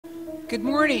Good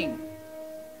morning.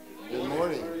 Good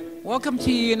morning. Welcome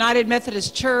to United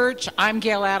Methodist Church. I'm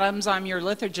Gail Adams. I'm your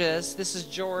liturgist. This is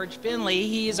George Finley.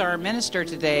 He's our minister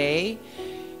today.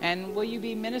 And will you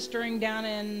be ministering down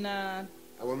in... I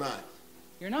will not.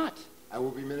 You're not? I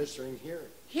will be ministering here.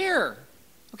 Here.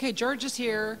 Okay, George is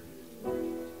here.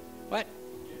 What?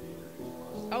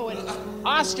 Oh, and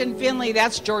Austin Finley,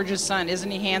 that's George's son. Isn't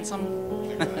he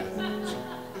handsome?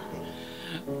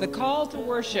 The call to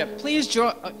worship. Please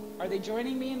join. Are they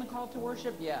joining me in the call to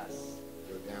worship? Yes.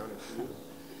 Go down if you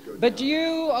go But down.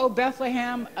 you, O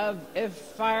Bethlehem of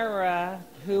Ephraim,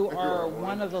 who are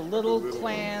one of the little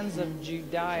clans of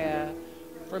Judea,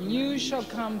 from you shall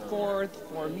come forth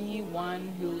for me one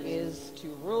who is to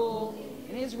rule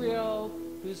in Israel,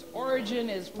 whose origin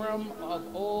is from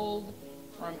of old,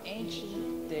 from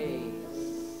ancient days.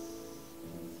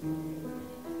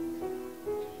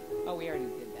 Oh, we already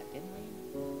did that, didn't we?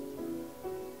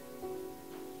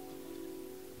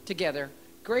 Together.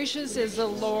 Gracious is the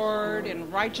Lord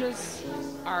and righteous.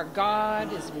 Our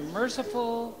God is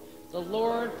merciful. The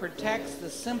Lord protects the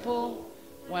simple.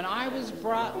 When I was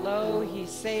brought low, he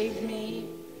saved me.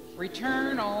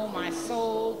 Return, O my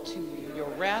soul, to your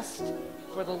rest,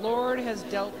 for the Lord has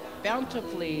dealt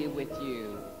bountifully with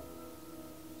you.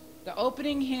 The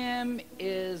opening hymn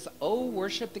is O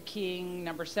Worship the King,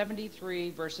 number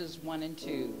 73, verses 1 and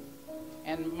 2.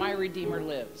 And My Redeemer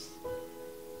Lives.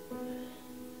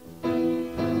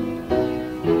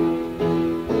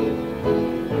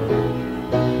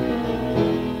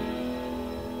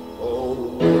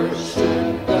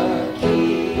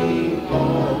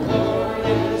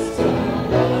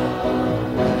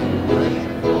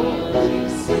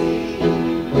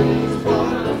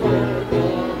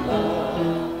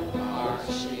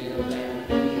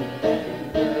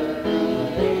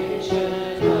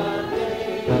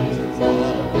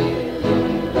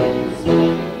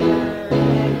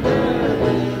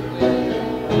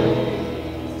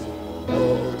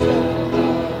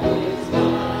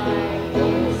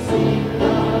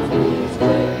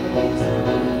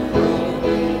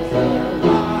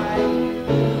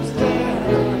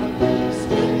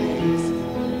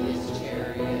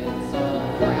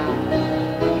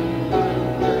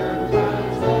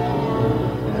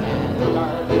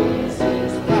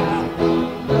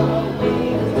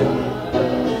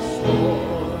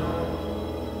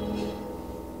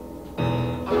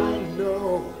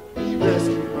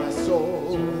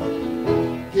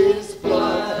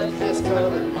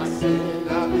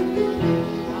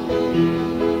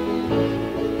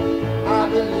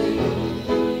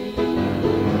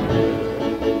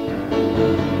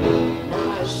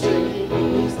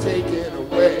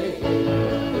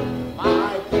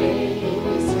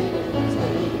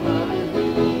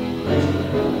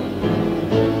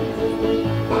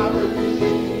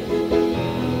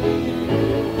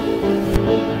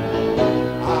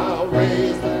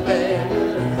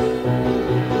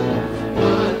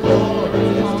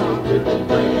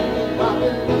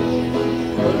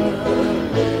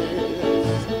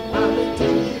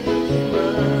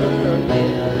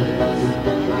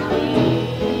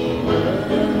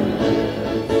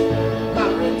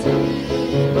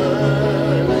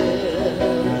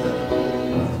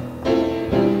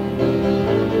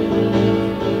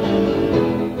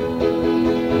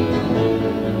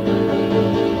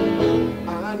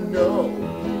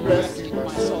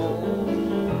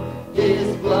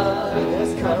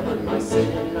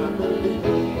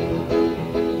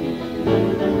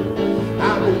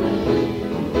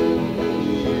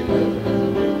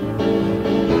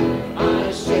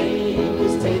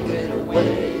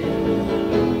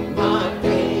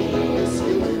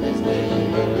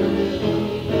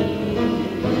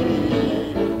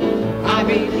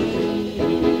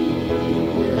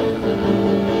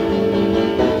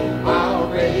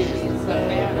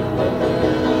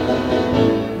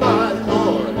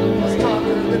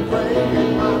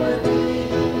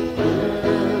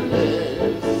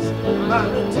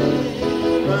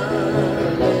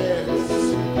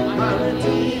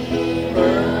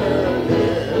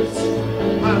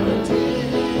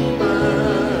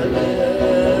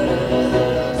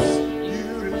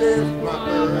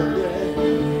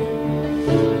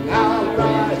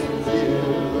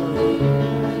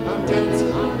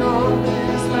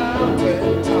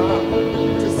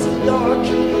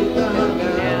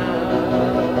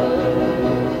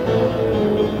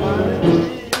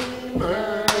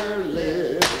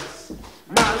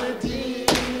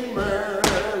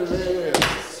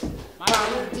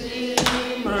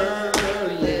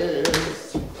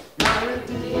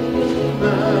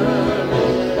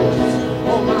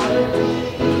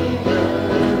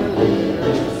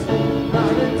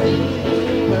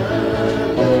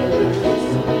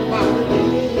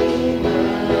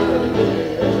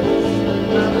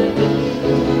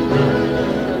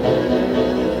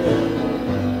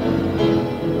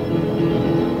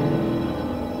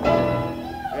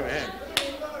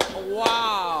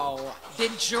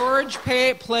 Did George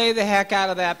play the heck out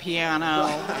of that piano?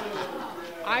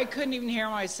 I couldn't even hear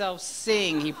myself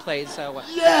sing. He played so well.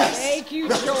 Yes! Thank you,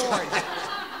 George.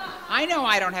 I know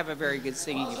I don't have a very good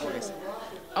singing voice.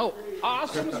 Oh,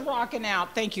 Austin's rocking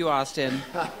out. Thank you, Austin.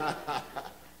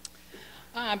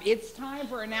 It's time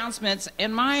for announcements,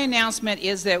 and my announcement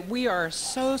is that we are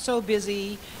so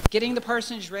busy getting the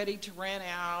parsonage ready to rent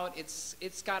out.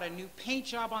 It's got a new paint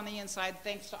job on the inside,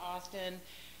 thanks to Austin.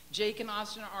 Jake and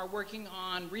Austin are working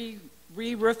on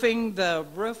re-roofing the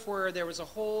roof where there was a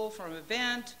hole from a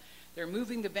vent. They're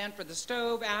moving the vent for the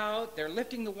stove out. They're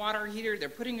lifting the water heater. They're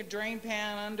putting a drain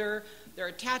pan under. They're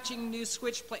attaching new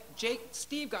switch plates.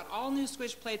 Steve got all new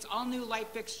switch plates, all new light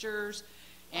fixtures,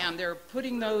 and they're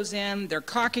putting those in. They're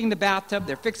caulking the bathtub.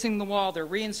 They're fixing the wall. They're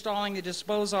reinstalling the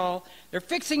disposal. They're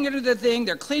fixing it to the thing.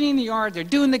 They're cleaning the yard. They're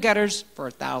doing the gutters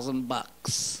for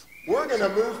 $1,000. We're going to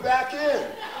move back in.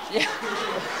 Yeah.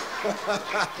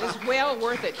 It's well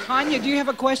worth it. Tanya, do you have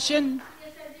a question?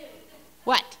 Yes, I do.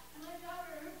 What? My daughter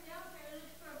moved out there looking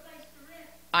for a place to rent.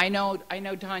 I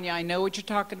know, Tanya, I know what you're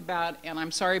talking about, and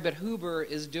I'm sorry, but Huber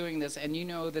is doing this, and you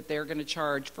know that they're going to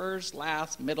charge first,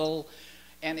 last, middle,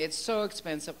 and it's so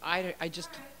expensive.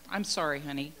 I'm sorry,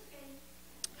 honey.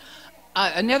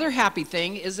 Another happy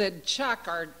thing is that Chuck,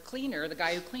 our cleaner, the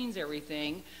guy who cleans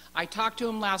everything, I talked to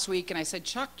him last week and I said,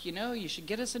 Chuck, you know, you should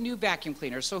get us a new vacuum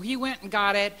cleaner. So he went and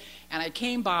got it, and I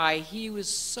came by. He was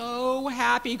so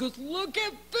happy. He goes, look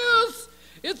at this.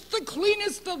 It's the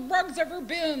cleanest the rug's ever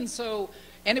been.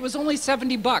 And it was only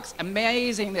 $70.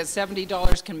 Amazing that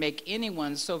 $70 can make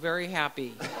anyone so very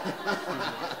happy.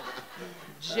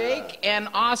 Jake and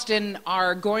Austin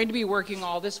are going to be working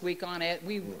all this week on it.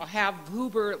 We have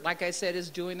Huber, like I said,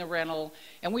 is doing the rental,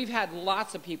 and we've had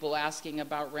lots of people asking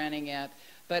about renting it,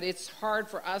 but it's hard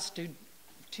for us to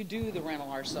do the rental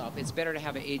ourselves. It's better to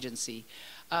have an agency.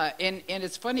 And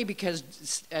it's funny because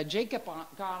Jacob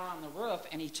got on the roof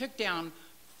and he took down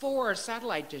 4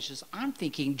 satellite dishes. I'm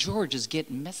thinking George is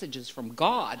getting messages from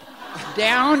God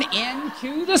down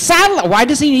into the satellite. Why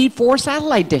does he need 4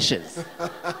 satellite dishes?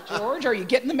 George, are you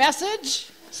getting the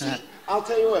message? I'll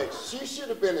tell you what, she should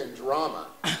have been in drama.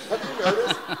 Have you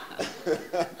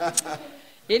noticed?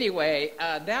 Anyway,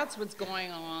 that's what's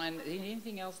going on.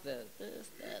 Anything else? This.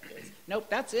 Nope,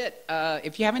 that's it.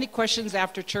 If you have any questions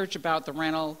after church about the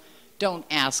rental, don't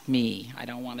ask me. I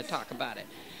don't want to talk about it.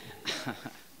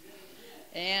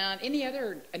 And any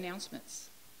other announcements?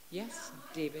 Yes,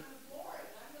 David?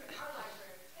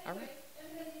 All right.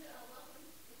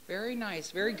 Very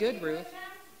nice. Very good, Ruth.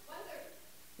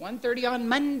 1:30 on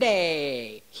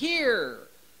Monday. Here.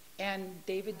 And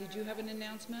David, did you have an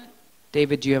announcement?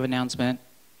 David, do you have an announcement?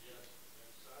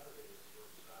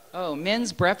 Oh,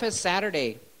 men's breakfast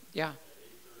Saturday. Yeah.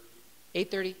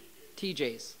 8:30.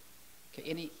 TJ's. Okay,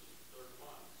 any?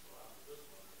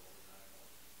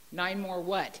 9 more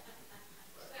what?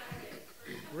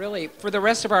 Really? For the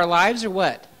rest of our lives or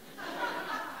what?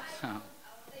 Huh.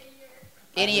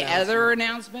 Any other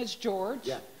announcements, George?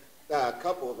 Yeah, a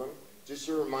couple of them. Just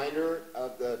a reminder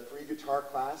of the free guitar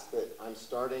class that I'm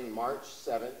starting March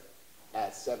 7th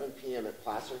at 7 p.m. at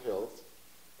Placer Hills.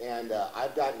 And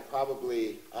I've gotten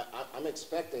probably, I'm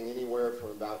expecting anywhere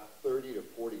from about 30 to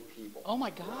 40 people. Oh my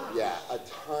God. Yeah, a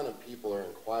ton of people are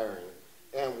inquiring.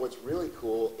 And what's really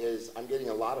cool is I'm getting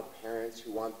a lot of parents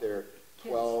who want their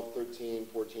 12, 13,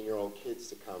 14-year-old kids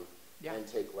to come and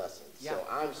take lessons. Yeah. So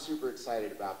I'm super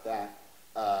excited about that.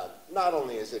 Not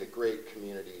only is it a great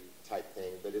community type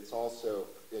thing, but it's also,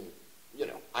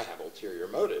 I have ulterior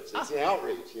motives. It's an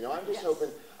outreach, I'm just hoping,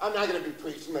 I'm not going to be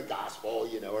preaching the gospel,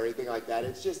 or anything like that.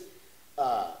 It's just,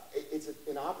 it's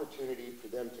an opportunity for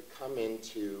them to come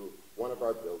into one of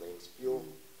our buildings, feel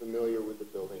familiar with the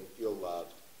building, feel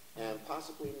loved, and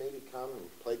possibly maybe come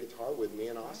and play guitar with me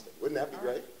in Austin. Wouldn't that be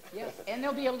great? Yes, and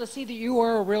they'll be able to see that you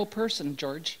are a real person,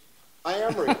 George. I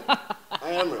am real.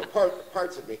 I am real.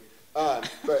 Parts of me.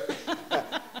 But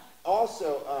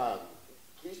also,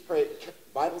 please pray.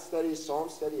 Bible study, Psalm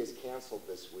study is canceled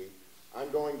this week.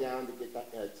 I'm going down to get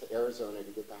to Arizona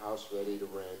to get the house ready to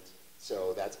rent.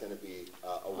 So that's going to be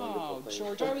a wonderful thing.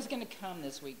 George, I was going to come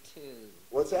this week too.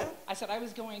 What's that? I said I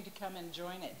was going to come and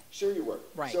join it. Sure you were.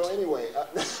 Right. So anyway,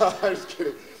 no, I was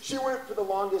kidding. She went for the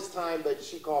longest time, but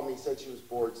she called me, said she was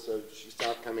bored, so she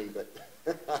stopped coming. But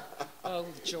oh,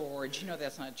 George,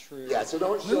 that's not true. Yeah, so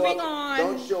don't show Moving up. on.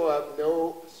 Don't show up.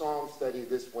 No Psalm study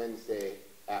this Wednesday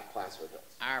at Placer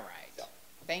Hills. All right. So.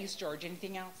 Thanks, George.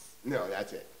 Anything else? No,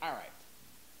 that's it. All right.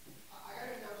 I got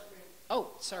an announcement.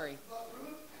 Oh, sorry.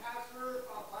 Ruth has her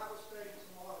Bible study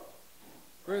tomorrow.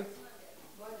 Ruth?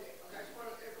 Monday. I just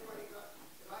wanted everybody to,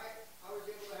 I was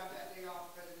able to have that day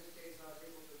off because of this case, and I was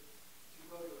able to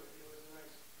go to it. It was a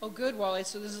Oh, good, Wally.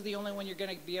 So this is the only one you're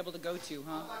going to be able to go to,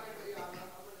 huh?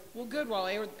 Well, good,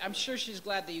 Wally. I'm sure she's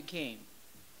glad that you came.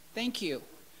 Thank you.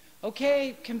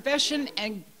 Okay, confession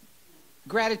and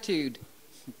gratitude.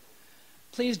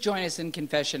 Please join us in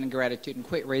confession and gratitude and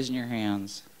quit raising your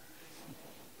hands.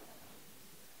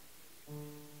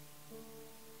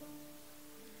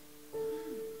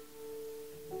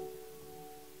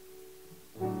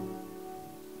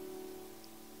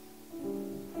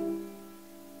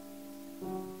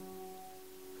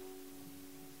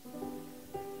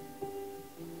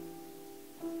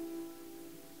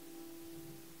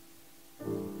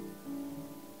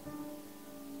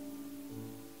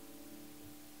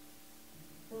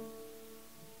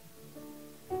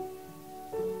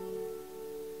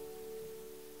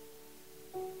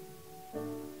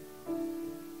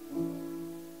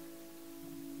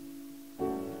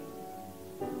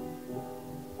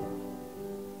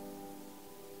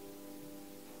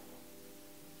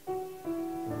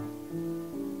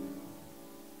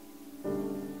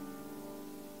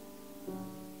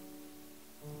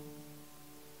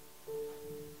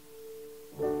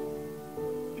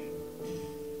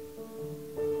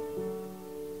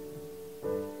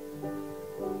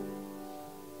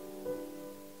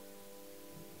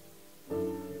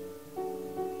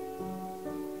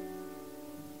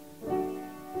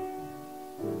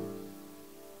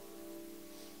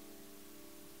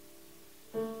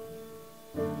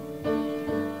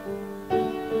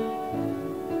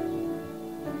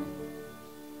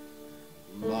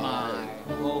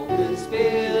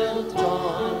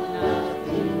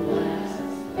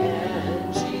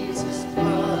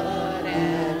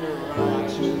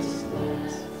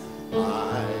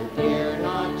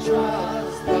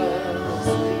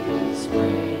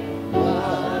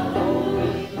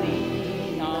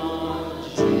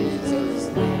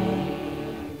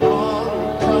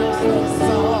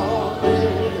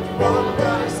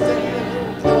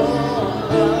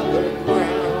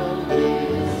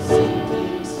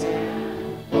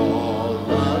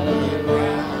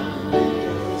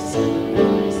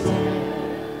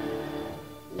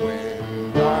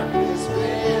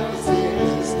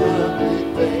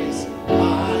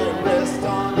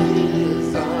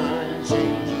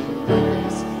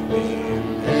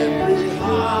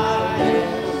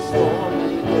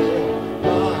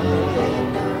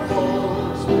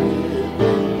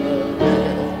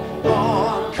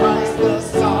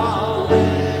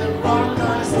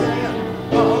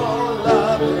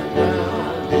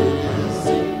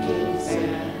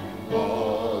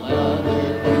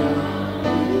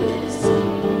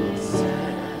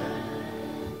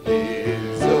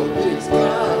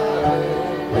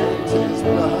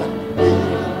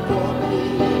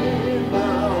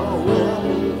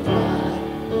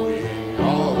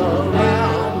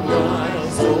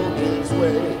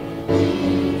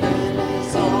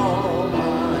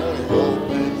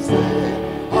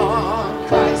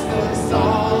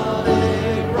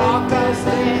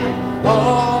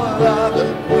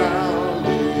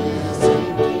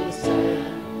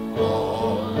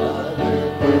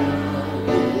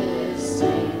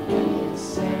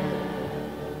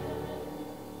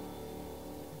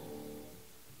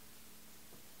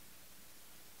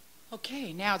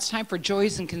 Okay, now it's time for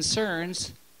joys and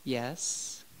concerns.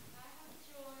 Yes. I have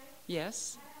joy.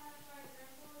 Yes. I have my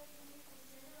grandpa with me from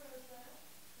Santa Rosa,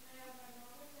 and I have my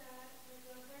mom and dad, my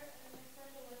brother, and my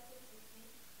friend Alexis with me.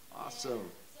 Awesome.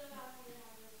 So happy to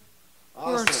have them.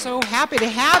 Awesome. We're so happy to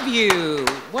have you.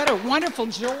 What a wonderful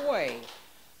joy.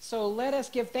 So let us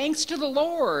give thanks to the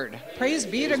Lord. Praise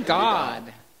be to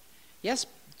God. Yes,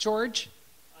 George?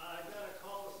 I got a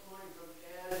call this morning from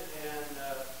Ed, and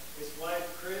his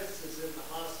wife Chris is in the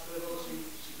hospital.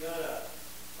 She got a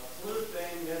flu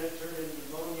thing, then it turned into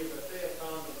pneumonia, but they have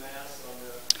found the mass on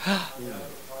the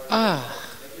upper part.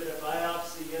 They did a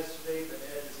biopsy yesterday, but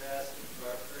Ed is asking for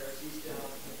our prayers. He's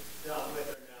down with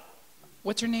her now.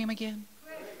 What's her name again?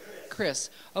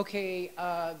 Chris. Okay,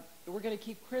 we're going to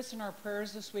keep Chris in our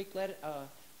prayers this week. Let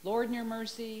Lord, in your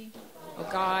mercy, oh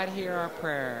God, hear our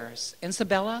prayers.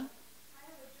 Isabella? I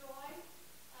have a joy.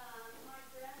 My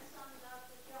grandson got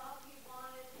the job he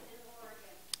wanted in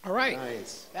Oregon. All right.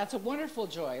 Nice. That's a wonderful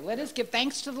joy. Let us give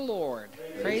thanks to the Lord.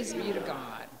 Praise be to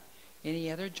God. Any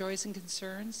other joys and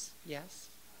concerns? Yes?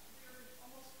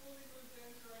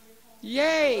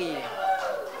 Yay!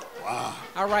 Wow.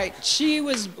 All right. She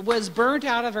was burnt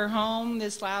out of her home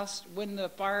when the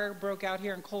fire broke out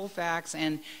here in Colfax,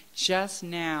 and just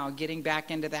now getting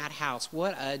back into that house.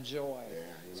 What a joy.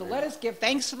 So let us give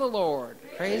thanks to the Lord.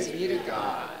 Praise be to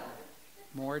God.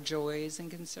 More joys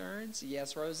and concerns?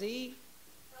 Yes, Rosie?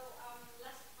 So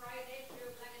last Friday, Drew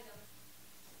Blackadam.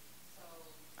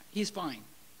 So He's fine.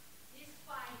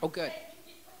 Oh, good.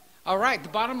 All right, the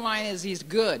bottom line is he's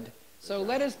good. So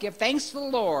let us give thanks to the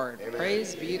Lord. Amen.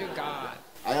 Praise be to God.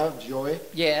 I have joy.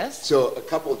 Yes. So a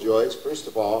couple joys. First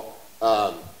of all,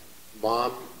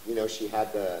 Mom, she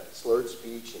had the slurred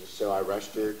speech, and so I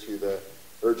rushed her to the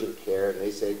urgent care, and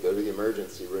they said go to the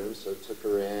emergency room. So I took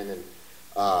her in, and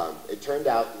it turned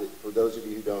out that, for those of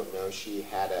you who don't know, she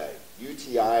had a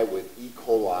UTI with E.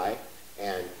 coli,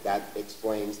 and that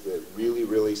explains the really,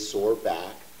 really sore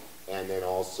back, and then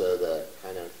also the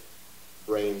kind of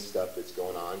brain stuff that's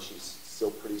going on. She's still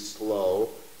pretty slow.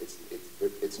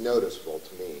 It's noticeable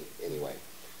to me anyway.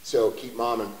 So keep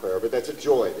Mom in prayer, but that's a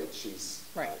joy that she's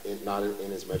not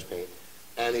in as much pain.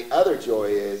 And the other joy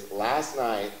is last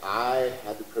night I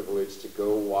had the privilege to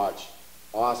go watch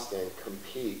Austin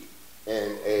compete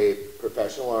in a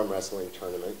professional arm wrestling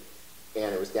tournament,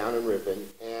 and it was down in Ripon,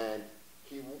 and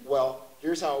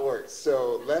here's how it works.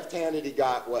 So left-handed, he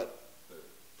got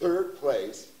third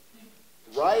place.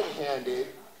 Right-handed,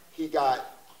 he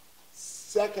got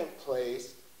second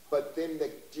place, but then the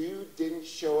dude didn't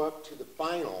show up to the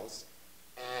finals,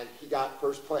 and he got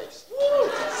first place.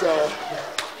 So,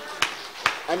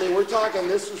 we're talking,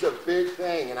 this was a big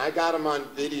thing, and I got him on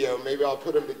video. Maybe I'll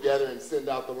put them together and send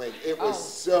out the link. It was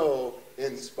so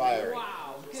inspiring.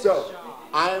 Wow, good So, job.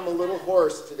 I am a little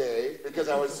hoarse today because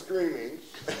I was screaming.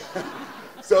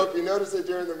 So if you notice it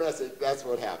during the message, that's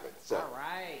what happened. So, All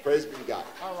right. praise be to God.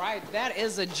 All right, that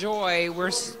is a joy.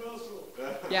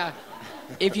 Yeah.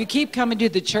 If you keep coming to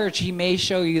the church, he may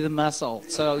show you the muscle.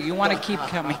 So you want to keep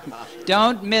coming.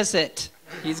 Don't miss it.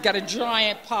 He's got a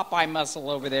giant Popeye muscle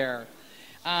over there.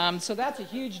 So that's a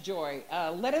huge joy.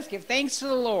 Let us give thanks to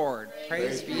the Lord.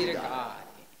 Praise be to God.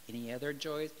 Any other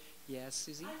joys? Yes,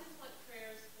 Susie? I just want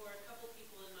prayers for a couple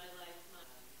people in my life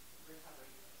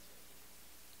recovering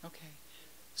from surgery. Okay.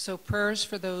 So prayers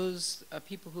for those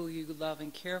people who you love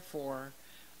and care for.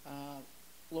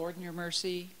 Lord, in your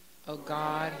mercy, oh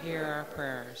God, hear our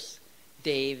prayers.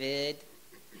 David.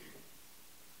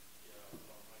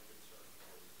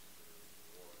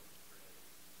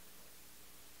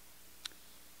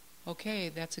 Okay,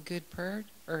 that's a good prayer,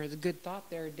 or a good thought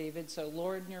there, David. So,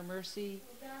 Lord, in your mercy,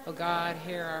 oh God,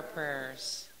 hear our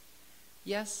prayers.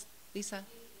 Yes, Lisa?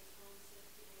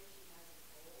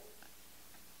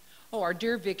 Oh, our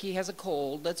dear Vicky has a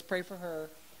cold. Let's pray for her.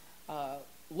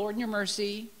 Lord, in your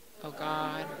mercy, oh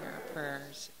God, hear our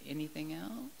prayers. Anything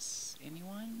else?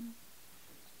 Anyone?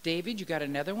 David, you got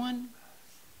another one?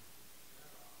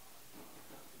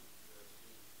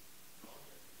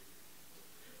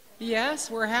 Yes,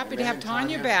 we're happy to have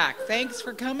Tanya back. Thanks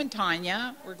for coming,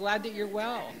 Tanya. We're glad that you're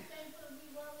well.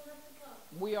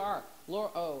 We are.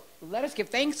 Lord, let us give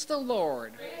thanks to the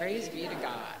Lord. Praise be to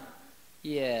God.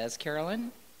 Yes,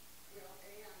 Carolyn?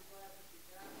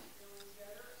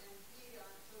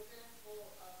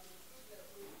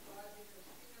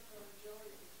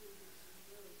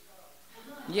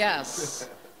 Yes.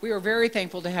 We are very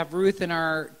thankful to have Ruth in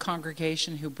our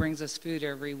congregation who brings us food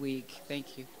every week.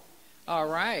 Thank you. All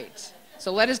right.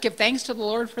 So let us give thanks to the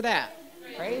Lord for that.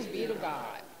 Praise be to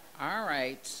God. All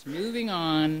right. Moving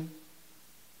on.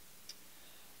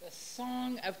 The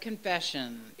Song of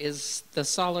Confession is the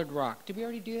solid rock. Did we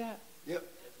already do that? Yep.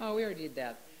 Oh, we already did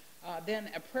that. Then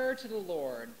a prayer to the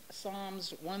Lord.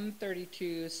 Psalms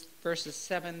 132, verses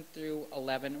 7 through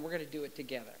 11. We're going to do it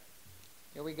together.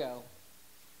 Here we go.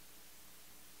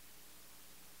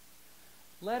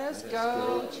 Let us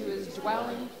go to his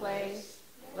dwelling place.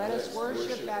 Let us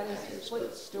worship at his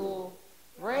footstool.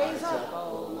 Raise up,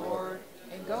 O Lord,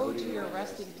 and go to your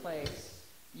resting place.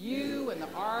 You and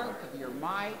the ark of your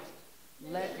might.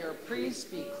 Let your priests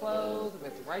be clothed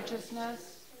with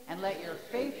righteousness, and let your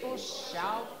faithful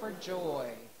shout for joy.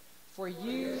 For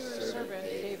you, your servant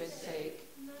David's sake,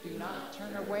 do not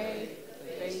turn away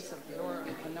the face of your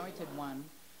anointed one.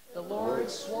 The Lord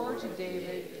swore to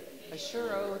David a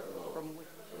sure oath from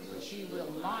which he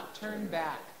will not turn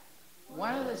back.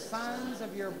 One of the sons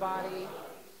of your body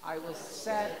I will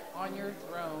set on your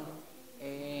throne.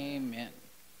 Amen.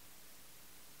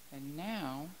 And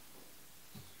now,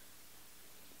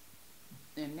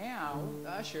 the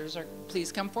ushers are,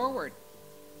 please come forward.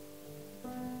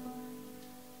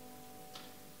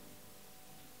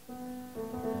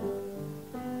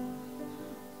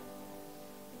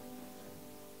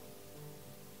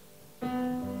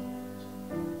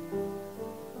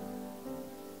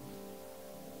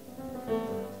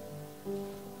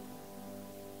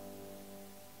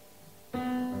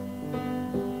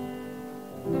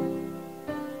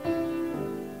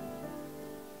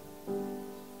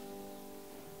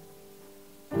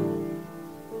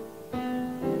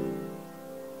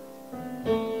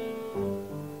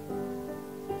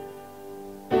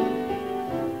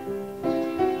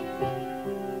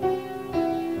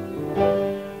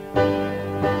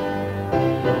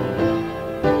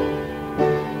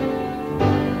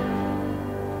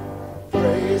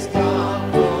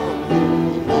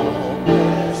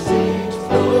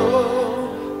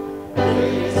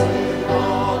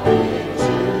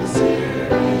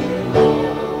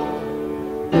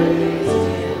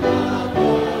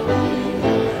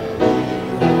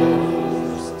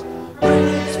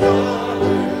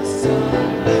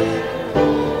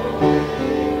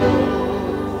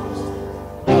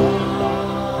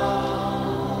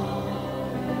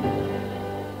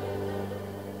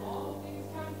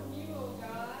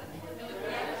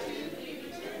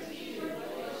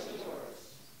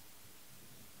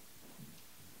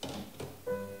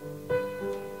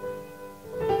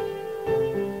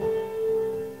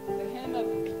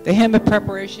 The hymn of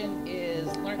preparation is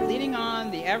Leaning on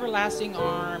the Everlasting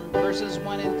Arm, verses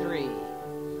 1 and 3.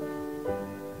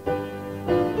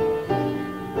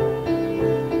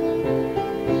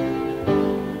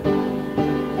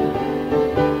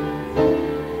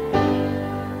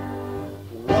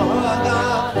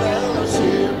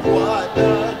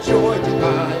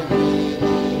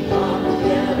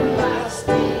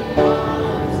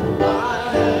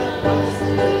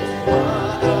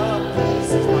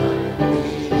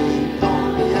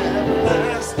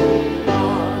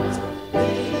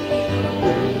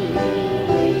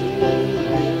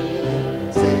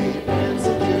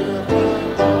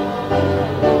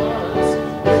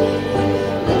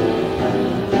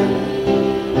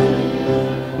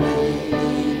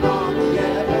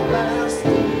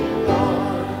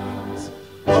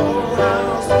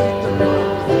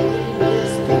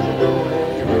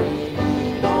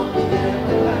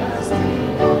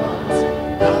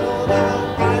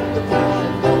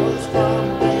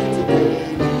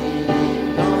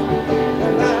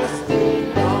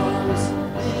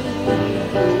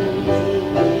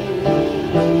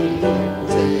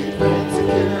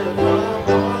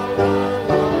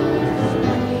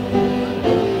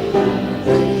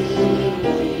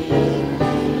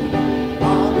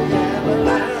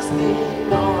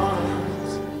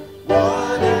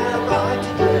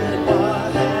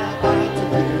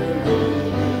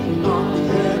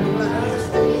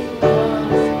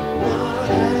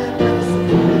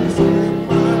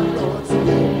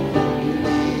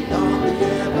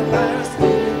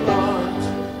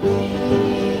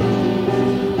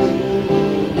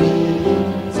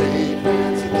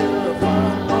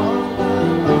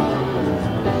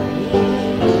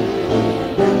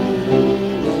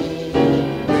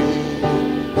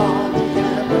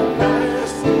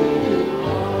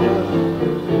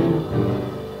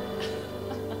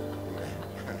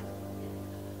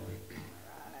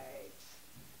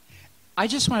 I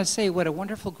just want to say what a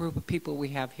wonderful group of people we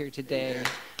have here today.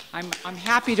 I'm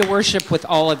happy to worship with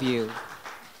all of you.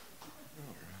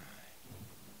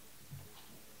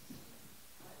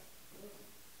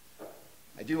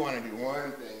 I do want to do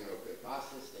one thing real quick.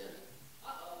 Pasta, stand.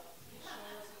 Uh-oh.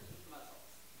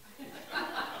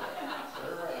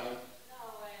 Turn around. No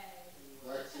way.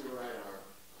 Let's see the right arm.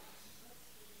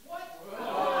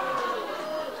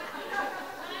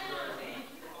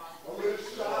 A little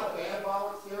shot of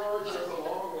anabolic steroids goes a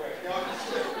long way. No, I'm just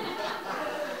kidding.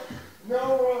 No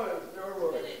runs.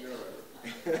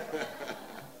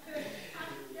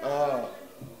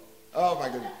 Oh my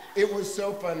goodness. It was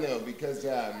so fun though, because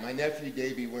my nephew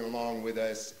Davey went along with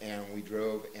us, and we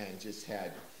drove and just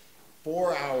had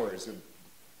 4 hours of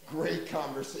great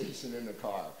conversation in the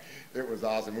car. It was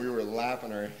awesome. We were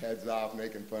laughing our heads off,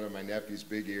 making fun of my nephew's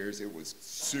big ears. It was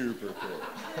super cool.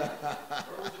 Where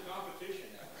was the competition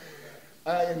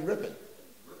at? In Ripon.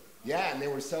 Yeah, and they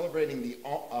were celebrating the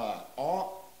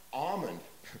almond,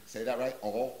 say that right?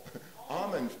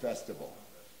 Almond Festival.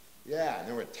 Yeah, and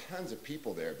there were tons of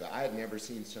people there, but I had never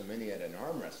seen so many at an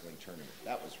arm wrestling tournament.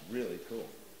 That was really cool.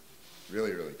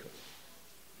 Really, really cool.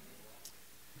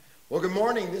 Well, good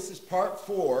morning. This is part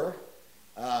 4.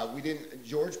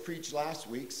 George preached last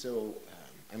week, so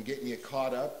I'm getting you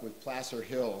caught up with Placer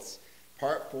Hills,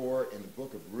 part 4 in the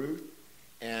book of Ruth.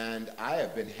 And I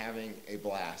have been having a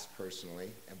blast personally,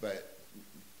 but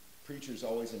preachers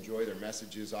always enjoy their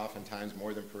messages oftentimes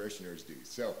more than parishioners do.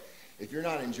 So if you're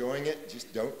not enjoying it,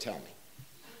 just don't tell me.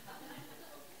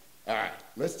 All right,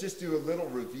 let's just do a little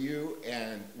review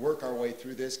and work our way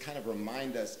through this, kind of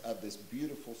remind us of this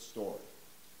beautiful story.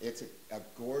 It's a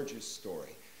gorgeous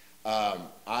story.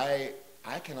 I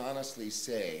can honestly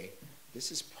say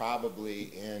this is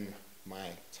probably in my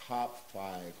top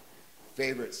 5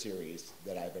 favorite series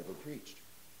that I've ever preached.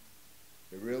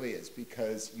 It really is,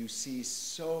 because you see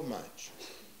so much,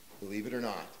 believe it or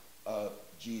not, of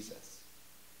Jesus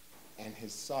and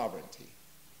his sovereignty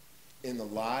in the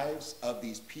lives of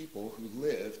these people who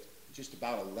lived just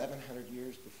about 1,100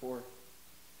 years before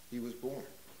he was born.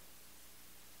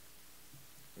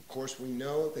 Of course, we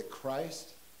know that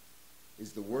Christ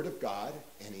is the Word of God,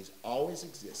 and he's always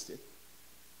existed.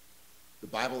 The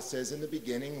Bible says in the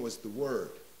beginning was the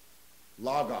Word,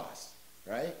 Logos,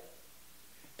 right?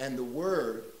 And the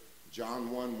Word, John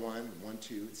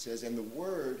 1:2, it says, and the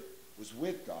Word was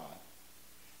with God,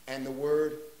 and the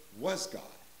Word was God.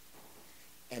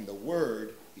 And the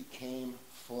Word became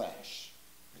flesh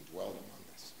and dwelled among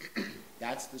us.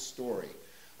 That's the story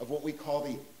of what we call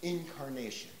the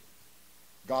incarnation.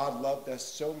 God loved us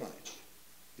so much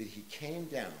that he came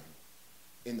down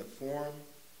in the form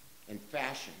and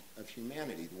fashion of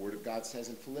humanity. The Word of God says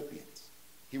in Philippians,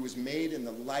 he was made in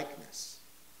the likeness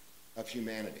of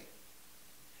humanity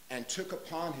and took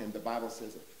upon him, the Bible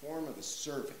says, a form of a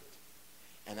servant.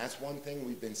 And that's one thing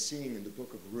we've been seeing in the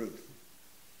book of Ruth,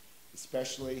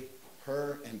 especially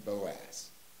her and Boaz.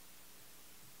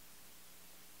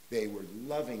 They were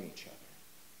loving each other,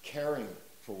 caring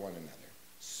for one another,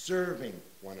 serving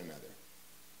one another,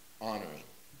 honoring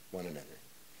one another.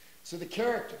 So the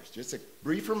characters, just a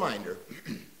brief reminder,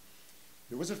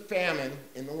 there was a famine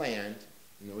in the land,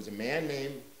 and there was a man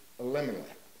named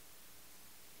Elimelech.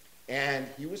 And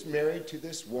he was married to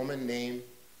this woman named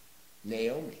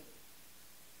Naomi.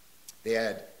 They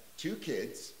had 2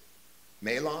 kids,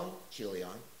 Mahlon, Chilion.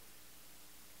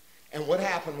 And what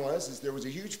happened was there was a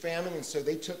huge famine, and so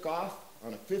they took off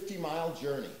on a 50-mile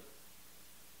journey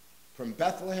from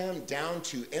Bethlehem down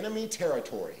to enemy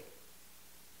territory,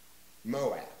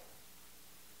 Moab,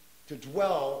 to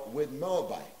dwell with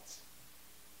Moabites.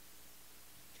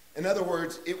 In other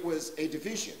words, it was a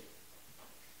division.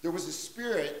 There was a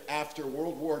spirit after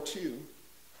World War II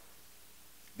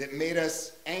that made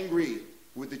us angry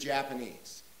with the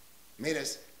Japanese, made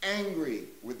us angry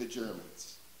with the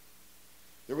Germans.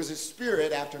 There was a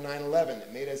spirit after 9/11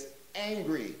 that made us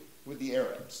angry with the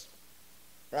Arabs,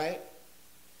 right?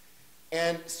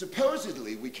 And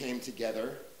supposedly we came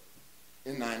together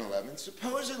in 9/11.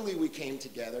 Supposedly we came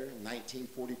together in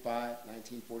 1945,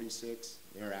 1946,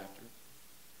 thereafter.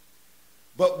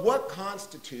 But what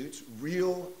constitutes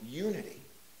real unity?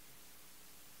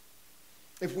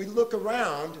 If we look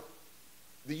around,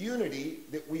 the unity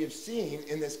that we have seen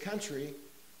in this country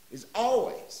it's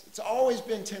always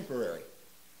been temporary.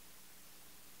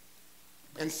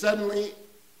 And suddenly,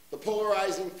 the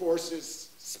polarizing forces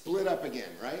split up again,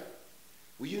 right?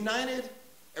 We united,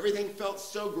 everything felt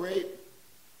so great,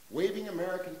 waving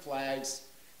American flags,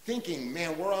 thinking,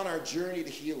 man, we're on our journey to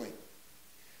healing.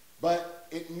 But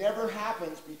it never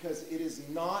happens because it is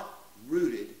not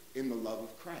rooted in the love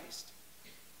of Christ.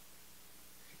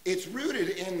 It's rooted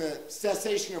in the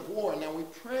cessation of war. Now we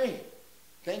pray.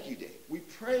 Thank you, Dave. We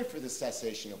pray for the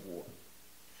cessation of war.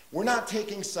 We're not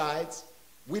taking sides.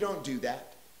 We don't do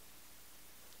that.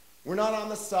 We're not on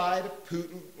the side of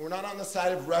Putin. We're not on the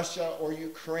side of Russia or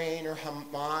Ukraine or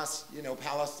Hamas,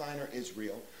 Palestine or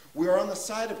Israel. We are on the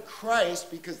side of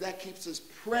Christ because that keeps us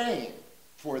praying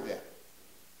for them.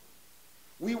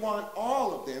 We want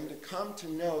all of them to come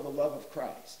to know the love of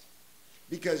Christ.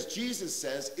 Because Jesus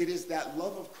says it is that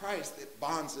love of Christ that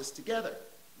binds us together.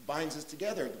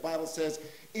 The Bible says,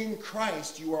 in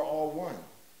Christ you are all one.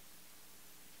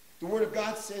 The Word of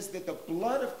God says that the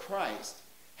blood of Christ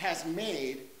has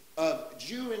made of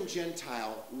Jew and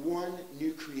Gentile one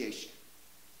new creation.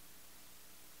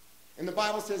 And the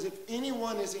Bible says if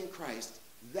anyone is in Christ,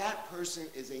 that person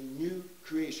is a new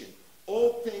creation.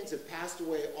 Old things have passed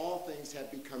away, all things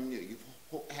have become new. You've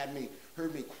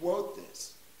heard me quote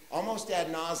this almost ad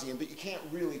nauseum, but you can't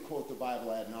really quote the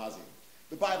Bible ad nauseum.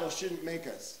 The Bible shouldn't make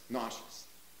us nauseous.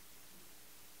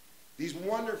 These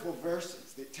wonderful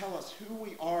verses that tell us who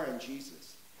we are in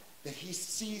Jesus, that he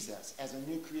sees us as a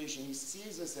new creation, he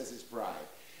sees us as his bride,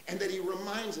 and that he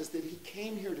reminds us that he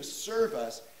came here to serve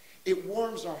us, it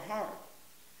warms our heart.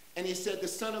 And he said, the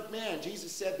Son of Man,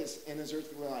 Jesus said this in his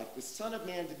earthly life, the Son of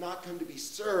Man did not come to be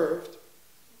served,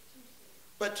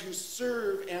 but to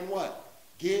serve and what?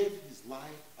 Give his life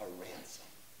a ransom.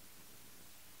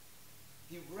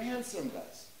 He ransomed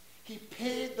us. He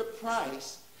paid the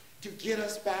price to get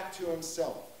us back to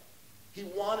himself. He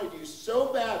wanted you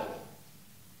so badly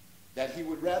that he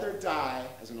would rather die,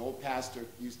 as an old pastor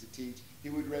used to teach, he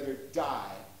would rather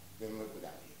die than live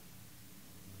without you.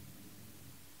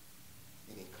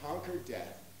 And he conquered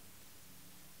death,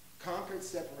 conquered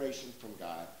separation from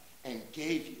God, and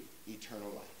gave you eternal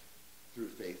life through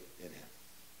faith in him.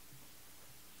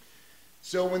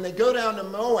 So when they go down to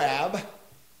Moab,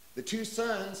 the 2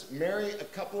 sons marry a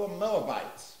couple of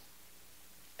Moabites.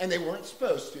 And they weren't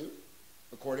supposed to,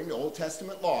 according to Old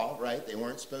Testament law, right? They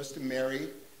weren't supposed to marry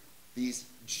these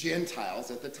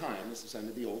Gentiles at the time. This is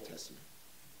under the Old Testament.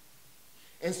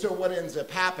 And so what ends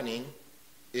up happening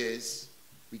is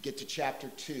we get to chapter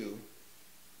 2,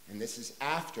 and this is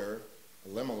after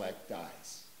Elimelech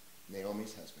dies,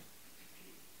 Naomi's husband,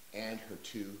 and her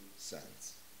 2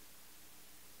 sons.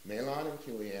 Mahlon and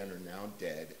Chilion are now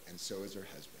dead, and so is her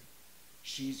husband.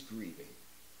 She's grieving.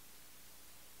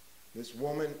 This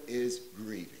woman is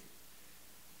grieving.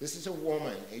 This is a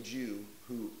woman, a Jew,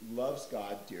 who loves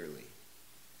God dearly.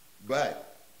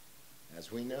 But,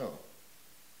 as we know,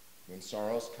 when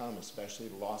sorrows come, especially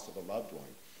the loss of a loved one,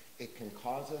 it can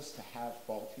cause us to have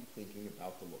faulty thinking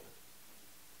about the Lord.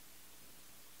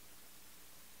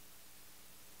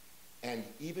 And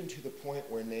even to the point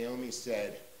where Naomi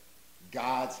said,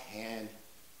 God's hand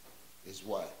is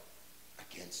what?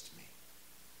 Against me.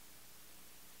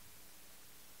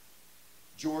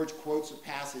 George quotes a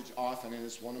passage often, and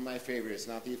it's one of my favorites. It's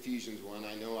not the Ephesians one.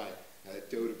 I know I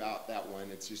dote about that one.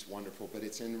 It's just wonderful. But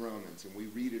it's in Romans, and we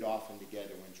read it often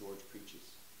together when George preaches.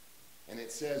 And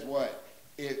it says what?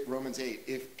 Romans 8,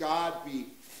 if God be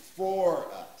for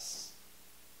us,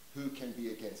 who can be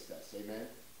against us? Amen? Amen.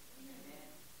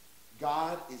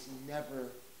 God is never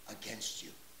against you.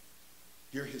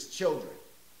 You're his children.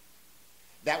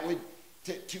 That would,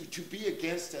 to be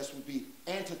against us would be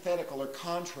antithetical or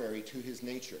contrary to his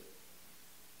nature.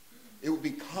 It would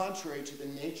be contrary to the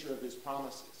nature of his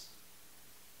promises.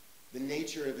 The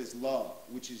nature of his love,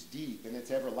 which is deep and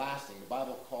it's everlasting. The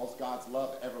Bible calls God's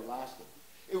love everlasting.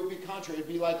 It would be contrary. It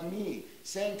would be like me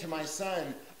saying to my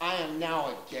son, I am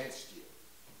now against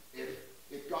you.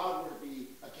 If God were to be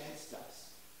against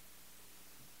us.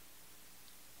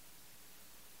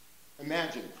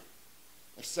 Imagine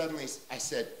if suddenly I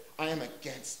said, I am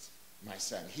against my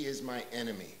son. He is my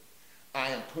enemy. I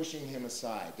am pushing him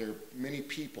aside. There are many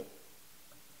people,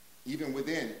 even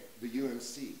within the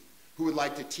UMC, who would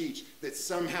like to teach that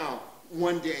somehow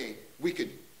one day we could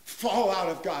fall out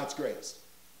of God's grace.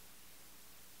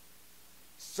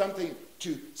 Something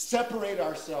to separate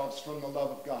ourselves from the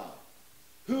love of God.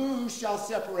 Who shall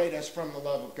separate us from the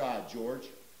love of God, George?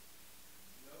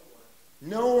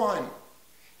 No one. No one.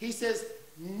 He says,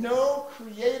 no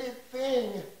created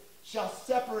thing shall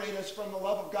separate us from the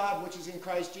love of God which is in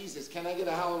Christ Jesus. Can I get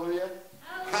a hallelujah?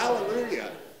 Hallelujah.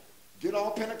 Hallelujah. Get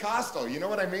all Pentecostal. You know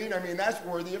what I mean? I mean, that's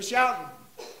worthy of shouting.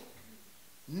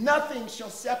 Nothing shall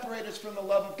separate us from the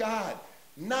love of God.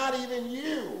 Not even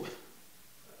you.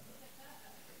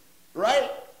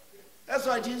 Right? That's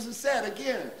why Jesus said,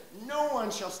 again, no one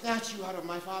shall snatch you out of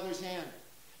my Father's hand.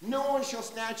 No one shall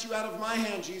snatch you out of my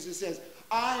hand, Jesus says.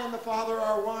 I and the Father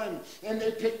are one. And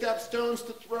they picked up stones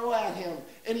to throw at him.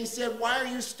 And he said, why are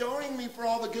you stoning me for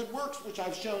all the good works which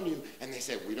I've shown you? And they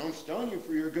said, we don't stone you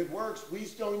for your good works. We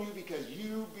stone you because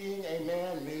you, being a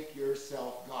man, make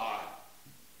yourself God.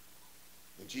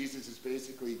 And Jesus is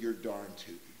basically, you're darn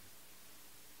tootin'.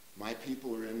 My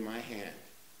people are in my hand.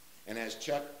 And as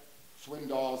Chuck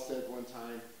Swindoll said one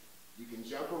time, you can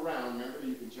jump around. Remember,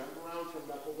 you can jump around from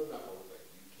knuckle to knuckle, but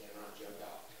you cannot jump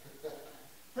out.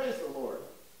 Praise the Lord.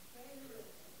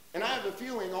 And I have a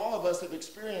feeling all of us have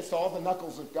experienced all the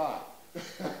knuckles of God.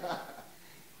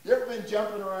 You ever been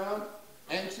jumping around,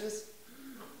 anxious?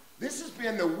 This has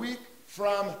been the week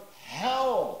from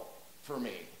hell for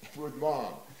me with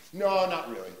Mom. No, not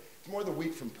really. It's more the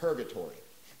week from purgatory.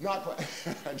 Not quite.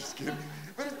 I'm just kidding.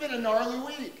 But it's been a gnarly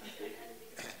week.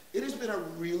 It has been a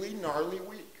really gnarly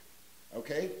week.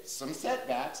 Okay? Some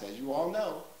setbacks, as you all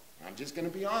know. I'm just going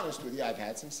to be honest with you. I've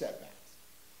had some setbacks.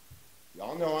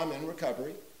 Y'all know I'm in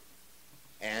recovery.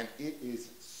 And it is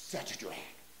such a drag.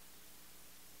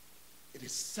 It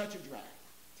is such a drag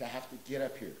to have to get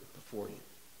up here before you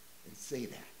and say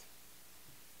that.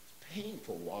 It's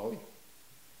painful, Wally.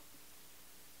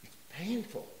 It's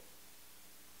painful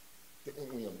that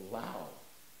when we allow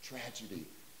tragedy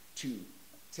to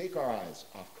take our eyes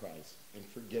off Christ and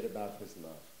forget about his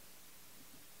love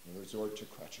and resort to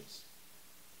crutches.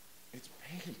 It's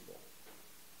painful.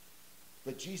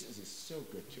 But Jesus is so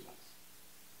good to us.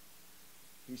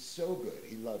 He's so good.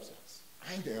 He loves us.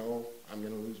 I know I'm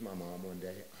going to lose my mom one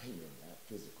day. I know that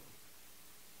physically.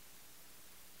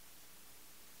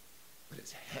 But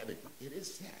it's heavy. It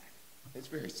is sad. It's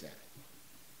very sad.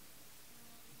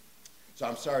 So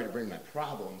I'm sorry to bring my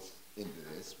problems into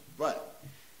this, but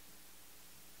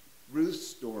Ruth's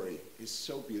story is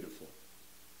so beautiful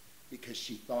because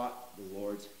she thought the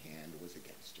Lord's hand was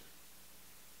against her.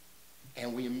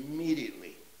 And we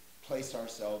immediately place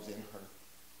ourselves in her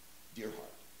dear heart.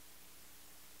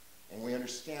 And we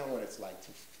understand what it's like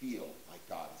to feel like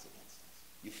God is against us.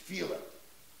 You feel it.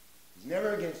 He's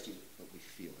never against you, but we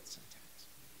feel it sometimes.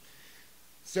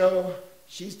 So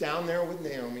she's down there with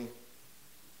Naomi.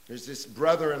 There's this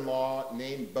brother-in-law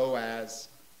named Boaz.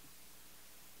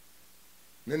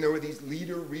 And then there were these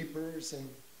leader reapers, and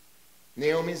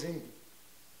Naomi's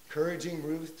encouraging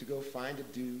Ruth to go find a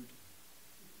dude.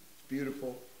 It's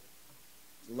beautiful.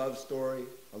 It's a love story,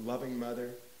 a loving mother.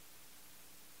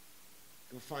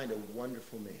 Go find a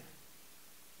wonderful man.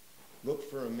 Look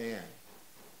for a man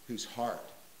whose heart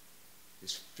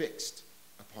is fixed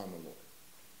upon the Lord.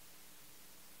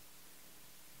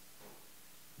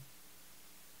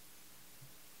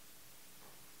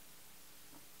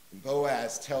 And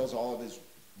Boaz tells all of his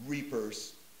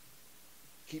reapers,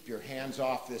 keep your hands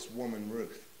off this woman,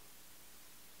 Ruth.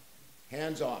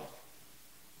 Hands off.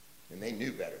 And they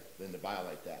knew better than to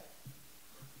violate that.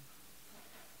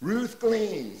 Ruth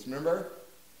gleans, remember?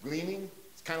 gleaning.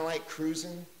 It's kind of like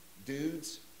cruising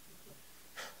dudes.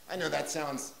 I know that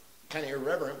sounds kind of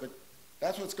irreverent, but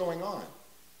that's what's going on.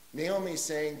 Naomi's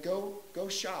saying, go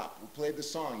shop. We played the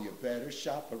song, you better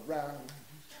shop around.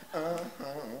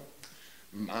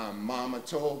 My mama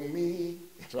told me,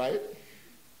 right?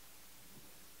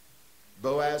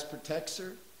 Boaz protects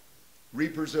her.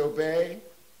 Reapers obey.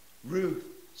 Ruth,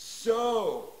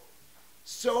 so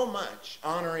much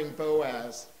honoring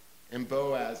Boaz, and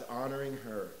Boaz honoring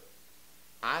her.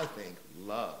 I think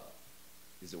love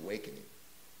is awakening.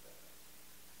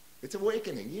 It's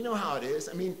awakening. You know how it is.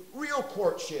 I mean, real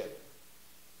courtship.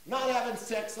 Not having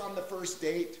sex on the first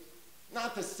date,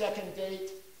 not the second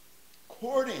date.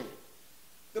 Courting.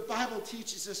 The Bible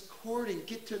teaches us courting.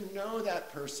 Get to know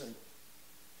that person.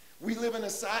 We live in a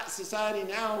society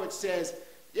now which says,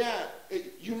 yeah,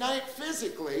 unite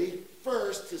physically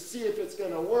first to see if it's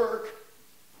going to work.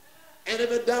 And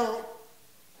if it don't,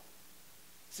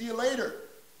 see you later.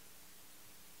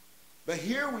 But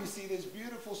here we see this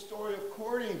beautiful story of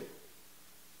courting,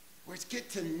 where it's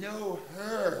get to know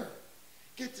her,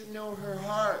 get to know her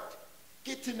heart,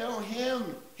 get to know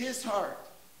him, his heart.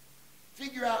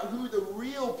 Figure out who the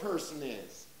real person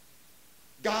is.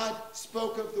 God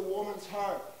spoke of the woman's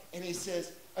heart, and he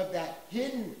says of that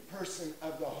hidden person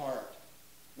of the heart,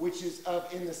 which is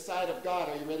in the sight of God.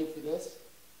 Are you ready for this?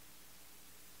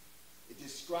 It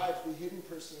describes the hidden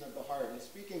person of the heart. And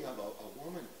speaking of a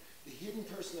woman, the hidden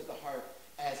person of the heart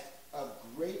as of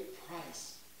great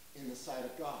price in the sight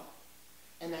of God.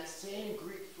 And that same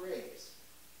Greek phrase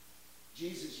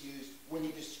Jesus used when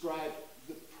he described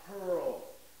the pearl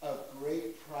of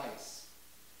great price.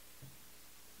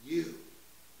 You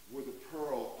were the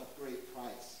pearl of great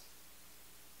price.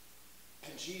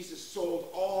 And Jesus sold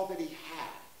all that he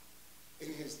had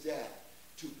in his death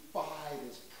to buy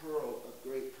this pearl of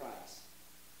great price.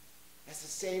 That's the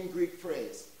same Greek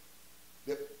phrase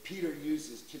that Peter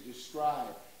uses to describe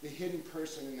the hidden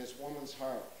person in this woman's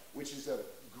heart, which is of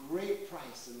great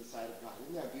price in the sight of God.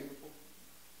 Isn't that beautiful?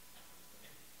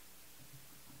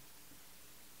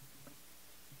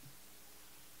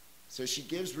 So she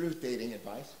gives Ruth dating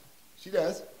advice. She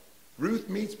does. Ruth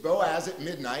meets Boaz at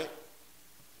midnight.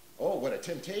 Oh, what a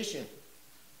temptation.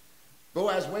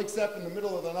 Boaz wakes up in the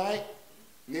middle of the night.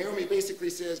 Naomi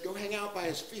basically says, go hang out by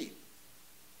his feet.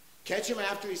 Catch him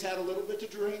after he's had a little bit to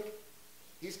drink.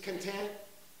 He's content.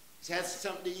 He's had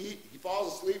something to eat. He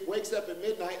falls asleep, wakes up at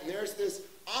midnight, and there's this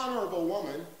honorable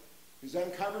woman who's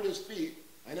uncovered his feet.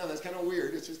 I know, that's kind of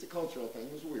weird. It's just a cultural thing.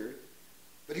 It was weird.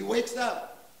 But he wakes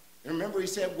up. And remember, he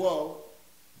said, whoa.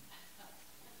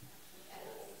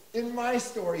 In my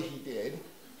story, he did.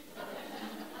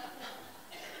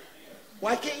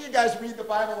 Why can't you guys read the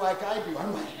Bible like I do?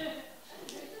 I'm like,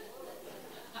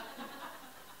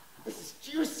 this is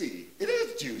juicy. It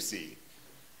is juicy.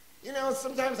 You know,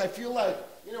 sometimes I feel like,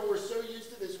 you know, we're so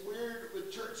used to this weird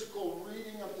liturgical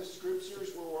reading of the scriptures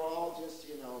where we're all just,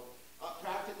 you know,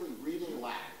 practically reading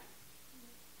Latin.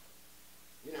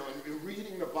 You know, and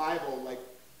reading the Bible like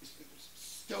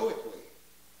stoically.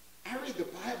 I read the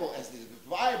Bible as this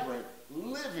vibrant,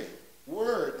 living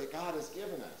word that God has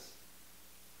given us.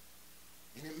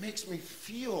 And it makes me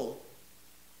feel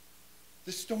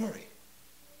the story.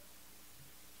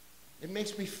 It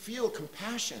makes me feel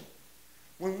compassion.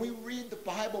 When we read the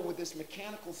Bible with this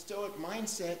mechanical, stoic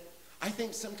mindset, I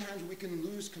think sometimes we can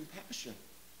lose compassion.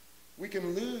 We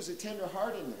can lose a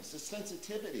tenderheartedness, a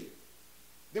sensitivity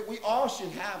that we all should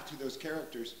have to those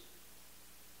characters,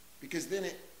 because then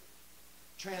it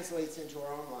translates into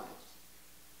our own lives.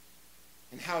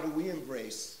 And how do we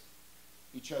embrace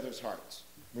each other's hearts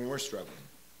when we're struggling?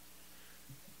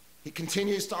 He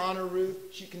continues to honor Ruth.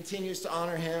 She continues to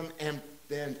honor him. And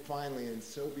then finally, and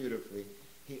so beautifully,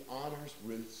 he honors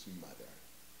Ruth's mother.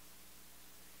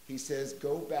 He says,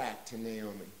 go back to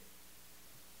Naomi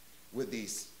with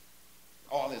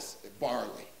all this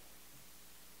barley.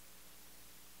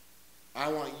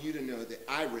 I want you to know that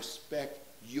I respect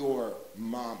your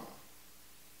mama.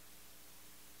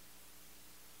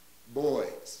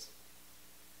 Boys,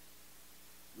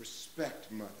 respect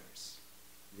mothers,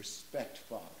 respect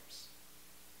fathers.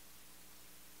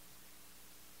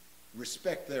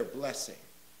 Respect their blessing.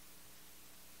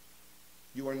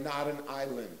 You are not an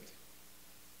island.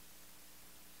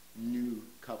 New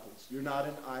couples, you're not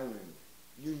an island.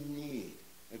 You need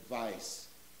advice.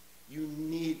 You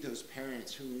need those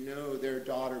parents who know their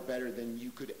daughter better than you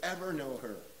could ever know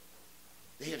her.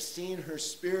 They have seen her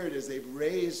spirit as they've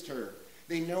raised her.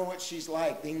 They know what she's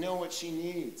like. They know what she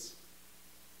needs.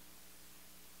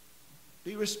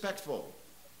 Be respectful.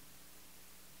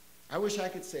 I wish I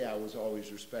could say I was always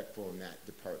respectful in that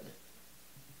department.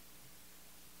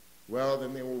 Well,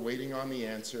 then they were waiting on the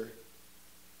answer.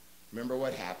 Remember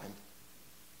what happened?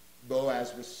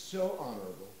 Boaz was so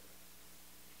honorable.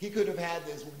 He could have had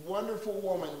this wonderful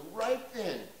woman right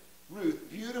then, Ruth,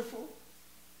 beautiful,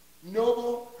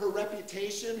 noble. Her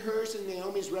reputation, hers and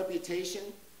Naomi's reputation,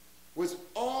 was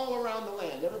all around the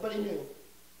land. Everybody knew.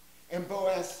 And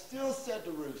Boaz still said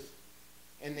to Ruth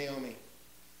and Naomi,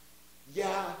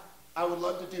 yeah, I would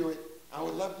love to do it. I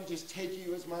would love to just take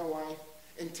you as my wife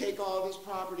and take all this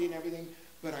property and everything,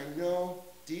 but I know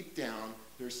deep down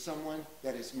there's someone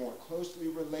that is more closely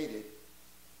related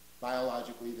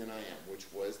biologically than I am, which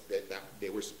was that they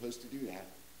were supposed to do that.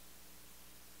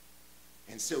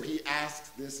 And so he asks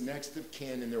this next of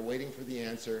kin, and they're waiting for the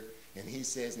answer, and he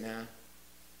says, nah.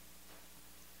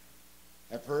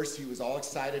 At first, he was all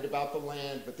excited about the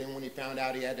land, but then when he found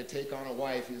out he had to take on a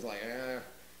wife, he was like,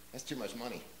 that's too much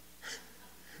money.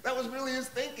 That was really his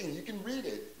thinking. You can read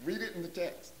it. Read it in the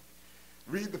text.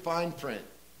 Read the fine print.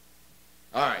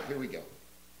 All right, here we go.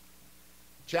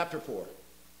 Chapter 4.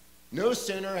 No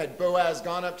sooner had Boaz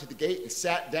gone up to the gate and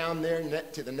sat down there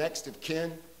to the next of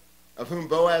kin, of whom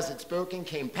Boaz had spoken,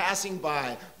 came passing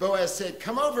by. Boaz said,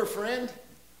 come over, friend.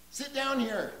 Sit down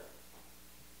here.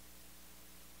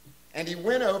 And he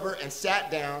went over and sat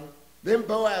down. Then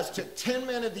Boaz took 10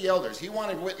 men of the elders. He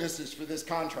wanted witnesses for this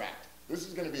contract. This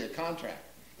is going to be a contract.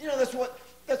 You know, that's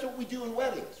what we do in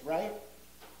weddings, right?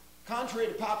 Contrary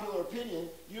to popular opinion,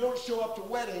 you don't show up to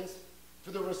weddings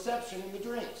for the reception and the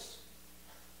drinks.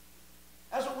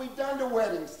 That's what we've done to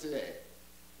weddings today.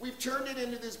 We've turned it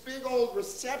into this big old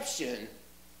reception.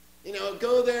 You know,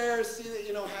 go there, see that,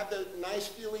 you know, have the nice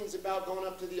feelings about going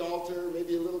up to the altar,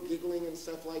 maybe a little giggling and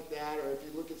stuff like that. Or if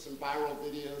you look at some viral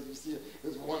videos, you see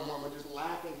this one woman just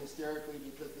laughing hysterically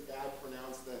because the guy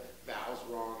pronounced the vows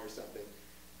wrong or something.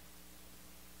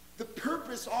 The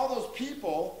purpose, all those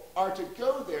people are to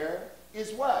go there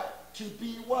is what? To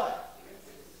be what?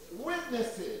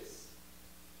 Witnesses.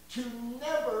 To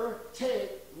never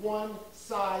take one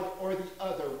side or the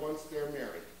other once they're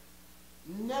married.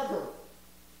 Never.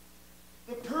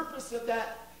 The purpose of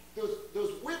that,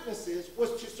 those witnesses,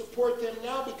 was to support them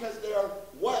now because they are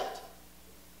what?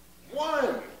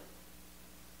 One.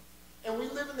 And we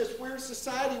live in this weird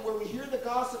society where we hear the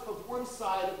gossip of one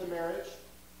side of the marriage,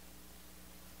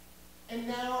 and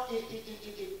now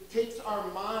it takes our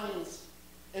minds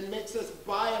and makes us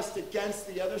biased against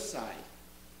the other side.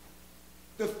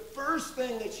 The first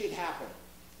thing that should happen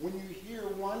when you hear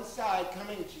one side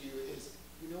coming to you is,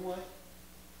 you know what?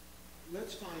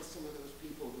 Let's find some of those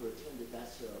people who attended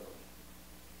that ceremony.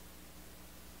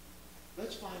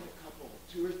 Let's find a couple,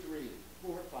 2 or 3,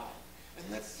 4 or 5, and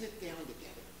let's sit down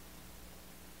together.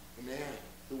 The man,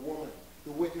 the woman,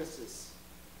 the witnesses.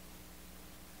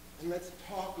 And let's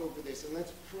talk over this, and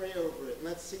let's pray over it, and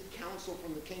let's seek counsel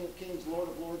from the King of Kings, Lord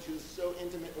of Lords, who is so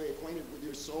intimately acquainted with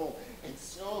your soul and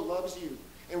so loves you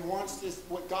and wants this,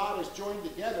 what God has joined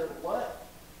together, what?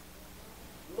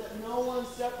 Let no one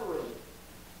separate.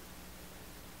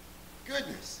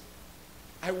 Goodness.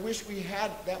 I wish we had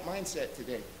that mindset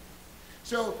today.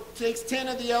 So takes 10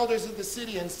 of the elders of the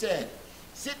city and said,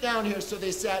 sit down here. So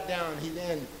they sat down. He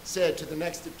then said to the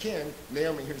next of kin,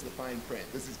 Naomi, here's the fine print.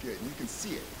 This is good. You can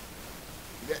see it.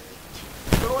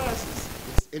 Boaz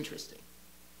is interesting.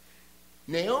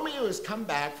 Naomi, who has come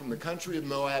back from the country of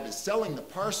Moab, is selling the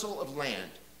parcel of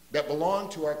land that belonged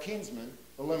to our kinsman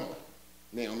Elimelech,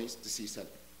 Naomi's deceased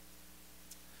husband.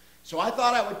 So I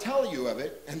thought I would tell you of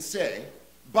it and say,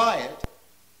 buy it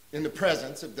in the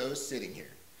presence of those sitting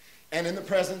here and in the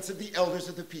presence of the elders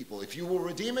of the people. If you will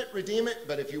redeem it,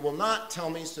 but if you will not, tell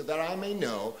me so that I may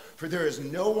know, for there is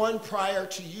no one prior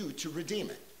to you to redeem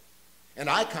it. And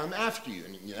I come after you.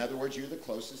 In other words, you're the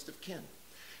closest of kin.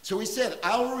 So he said,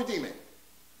 I will redeem it.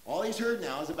 All he's heard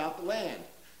now is about the land.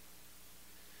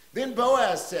 Then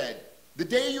Boaz said, the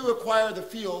day you acquire the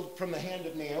field from the hand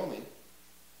of Naomi,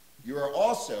 you are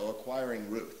also acquiring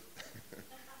Ruth.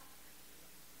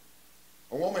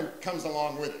 A woman comes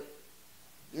along with it.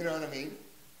 You know what I mean?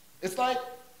 It's like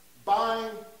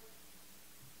buying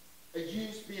a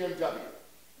used BMW.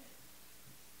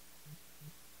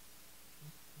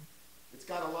 It's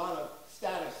got a lot of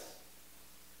status,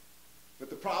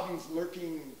 but the problem's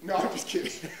lurking. No, I'm just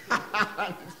kidding.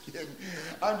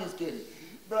 I'm just kidding.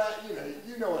 But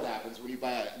you know what happens when you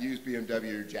buy a used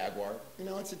BMW or Jaguar. You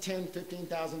know, it's a $10,000,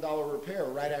 $15,000 repair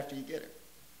right after you get it.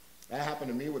 That happened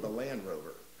to me with a Land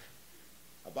Rover.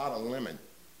 I bought a lemon.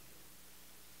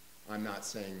 I'm not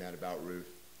saying that about Ruth.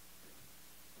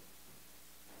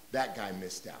 That guy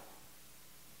missed out.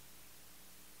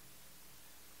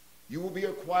 You will be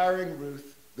acquiring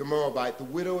Ruth, the Moabite, the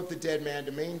widow of the dead man,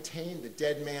 to maintain the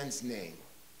dead man's name.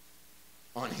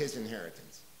 on his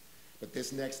inheritance. But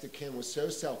this next of kin was so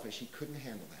selfish, he couldn't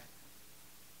handle that.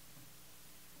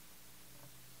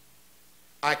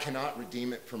 I cannot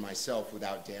redeem it for myself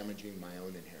without damaging my own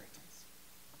inheritance.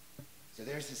 So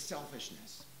there's his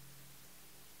selfishness.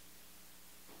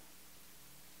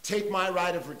 Take my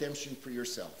right of redemption for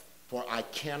yourself, for I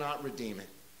cannot redeem it.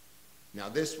 Now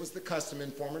this was the custom in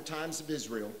former times of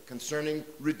Israel concerning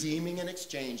redeeming and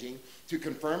exchanging. To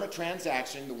confirm a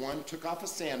transaction, the one took off a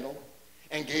sandal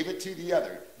and gave it to the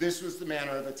other. This was the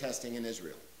manner of attesting in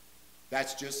Israel.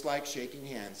 That's just like shaking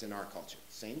hands in our culture.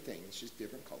 Same thing, it's just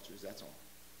different cultures, that's all.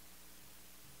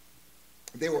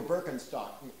 They were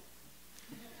Birkenstock.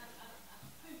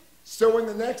 So when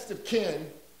the next of kin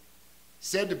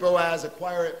said to Boaz,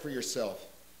 acquire it for yourself,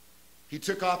 he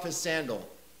took off his sandal.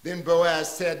 Then Boaz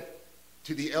said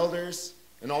to the elders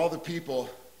and all the people,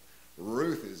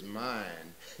 Ruth is mine.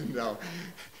 No,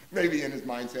 maybe in his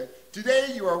mindset.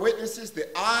 Today you are witnesses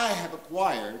that I have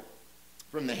acquired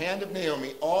from the hand of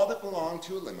Naomi all that belonged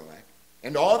to Elimelech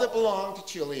and all that belonged to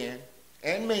Chilion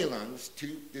and Mahlon's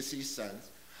two deceased sons.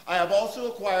 I have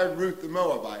also acquired Ruth the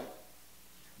Moabite,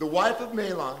 the wife of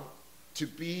Mahlon, to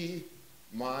be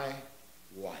my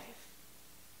wife.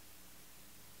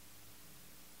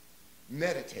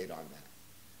 Meditate on that.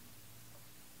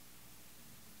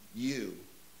 You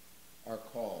are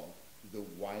called the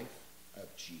wife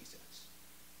of Jesus,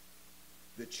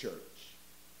 the church.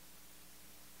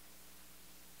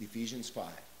 Ephesians 5.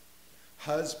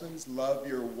 Husbands, love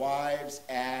your wives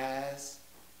as...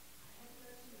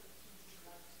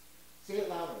 Say it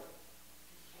louder.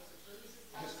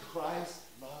 As Christ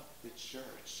loved the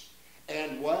church.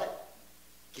 And what?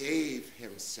 Gave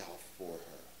himself for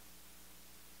her.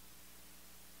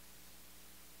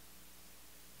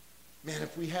 Man,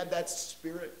 if we had that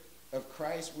spirit of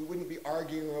Christ, we wouldn't be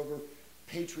arguing over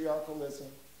patriarchalism,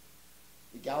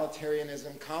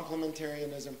 egalitarianism,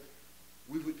 complementarianism.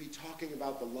 We would be talking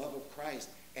about the love of Christ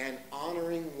and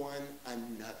honoring one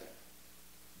another.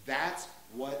 That's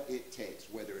what it takes,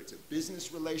 whether it's a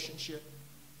business relationship,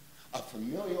 a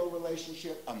familial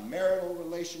relationship, a marital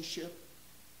relationship.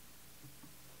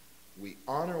 We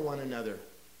honor one another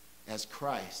as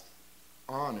Christ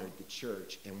honored the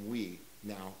church, and we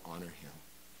now honor him.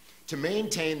 To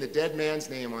maintain the dead man's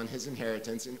name on his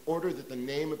inheritance, in order that the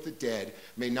name of the dead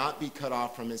may not be cut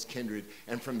off from his kindred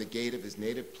and from the gate of his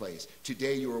native place.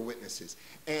 Today you are witnesses.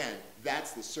 And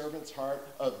that's the servant's heart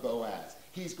of Boaz.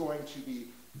 He's going to be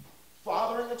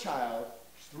fathering a child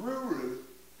through Ruth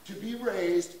to be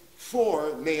raised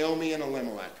for Naomi and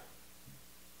Elimelech,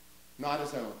 not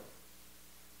his own.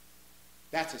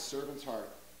 That's a servant's heart.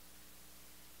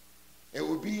 It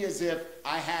would be as if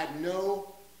I had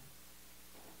no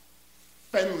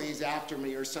Fenleys after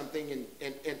me or something,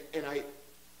 and I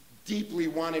deeply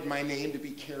wanted my name to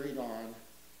be carried on,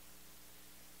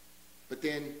 but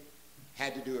then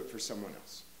had to do it for someone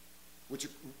else, which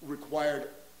required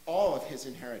all of his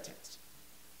inheritance.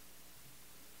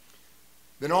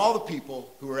 Then all the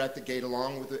people who were at the gate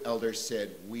along with the elders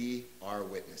said, we are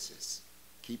witnesses.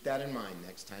 Keep that in mind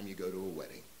next time you go to a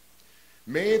wedding.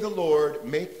 May the Lord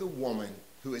make the woman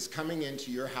who is coming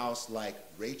into your house like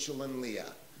Rachel and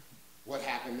Leah. What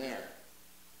happened there?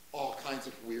 All kinds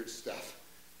of weird stuff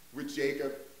with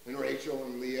Jacob and Rachel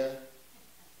and Leah.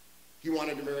 He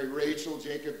wanted to marry Rachel,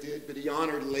 Jacob did, but he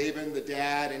honored Laban, the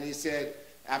dad, and he said,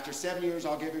 after 7 years,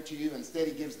 I'll give her to you. Instead,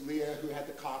 he gives Leah, who had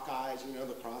the cock eyes, you know,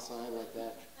 the cross eye like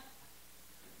that.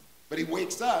 But he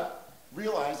wakes up,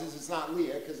 realizes it's not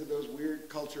Leah because of those weird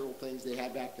cultural things they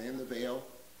had back then, the veil.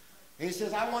 And he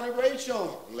says, I wanted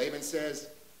Rachel. And Laban says,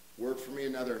 work for me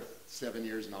another 7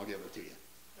 years and I'll give her to you.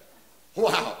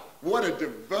 Wow, what a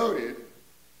devoted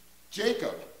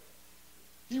Jacob.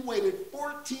 He waited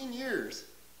 14 years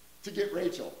to get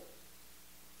Rachel.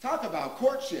 Talk about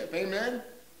courtship, amen?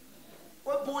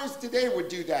 What boys today would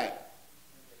do that?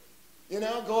 You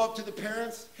know, go up to the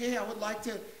parents, hey, I would like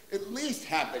to at least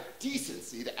have the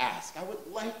decency to ask. I would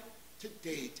like to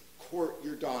court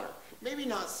your daughter. Maybe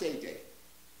not say date.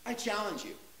 I challenge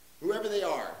you, whoever they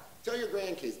are, tell your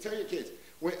grandkids, tell your kids,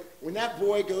 when that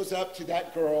boy goes up to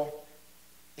that girl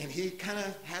and he kind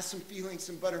of has some feelings,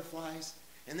 some butterflies,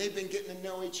 and they've been getting to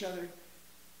know each other,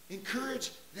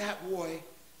 encourage that boy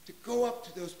to go up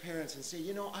to those parents and say,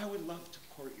 you know, I would love to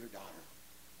court your daughter.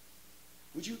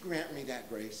 Would you grant me that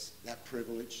grace, that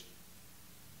privilege?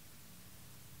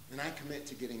 And I commit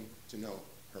to getting to know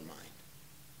her mind,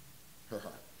 her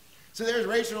heart. So there's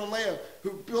Rachel and Leah,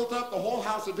 who built up the whole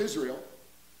house of Israel.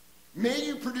 May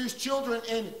you produce children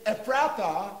in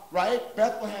Ephrathah, right?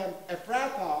 Bethlehem,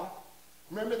 Ephrathah.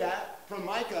 Remember that? From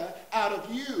Micah. Out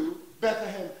of you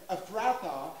Bethlehem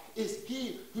Ephrathah is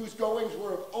he whose goings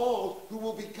were of old, who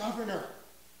will be governor.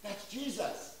 That's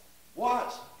Jesus.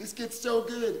 Watch, this gets so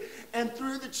good. And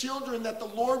through the children that the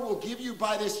Lord will give you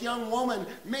by this young woman,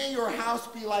 may your house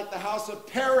be like the house of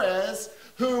Perez,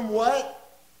 whom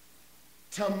what?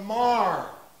 Tamar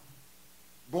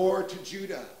bore to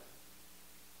Judah.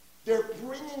 They're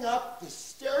bringing up the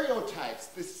stereotypes,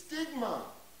 the stigma.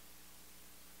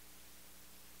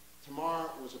 Tamar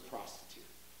was a prostitute.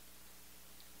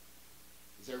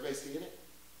 Is everybody seeing it?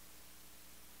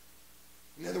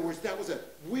 In other words, that was a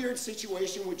weird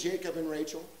situation with Jacob and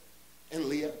Rachel and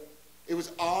Leah. It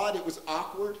was odd, it was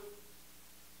awkward.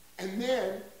 And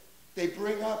then they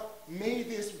bring up, made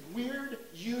this weird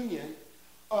union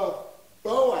of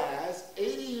Boaz,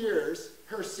 80 years,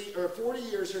 or 40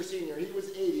 years her senior. He was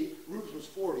 80, Ruth was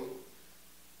 40.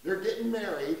 They're getting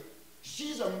married.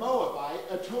 She's a Moabite,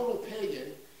 a total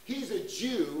pagan. He's a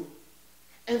Jew.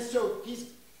 And so he's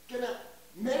going to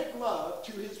make love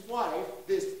to his wife,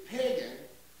 this pagan,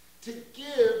 to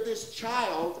give this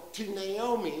child to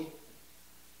Naomi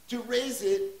to raise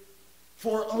it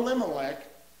for Elimelech.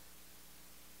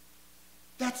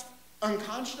 That's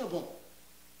unconscionable.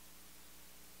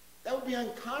 That would be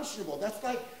unconscionable. That's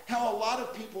like how a lot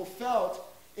of people felt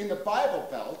in the Bible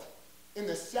Belt in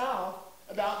the South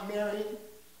about marrying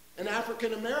an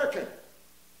African American.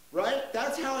 Right?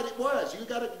 That's how it was. You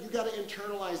gotta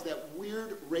internalize that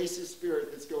weird racist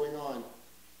spirit that's going on.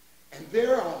 And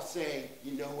they're all saying,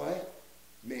 you know what?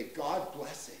 May God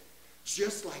bless it.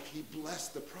 Just like he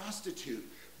blessed the prostitute,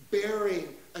 bearing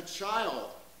a child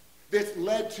that's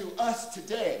led to us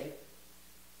today.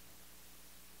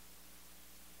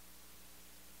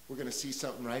 We're going to see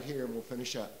something right here and we'll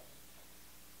finish up.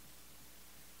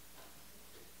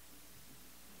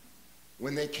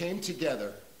 When they came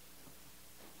together,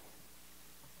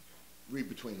 read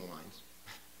between the lines,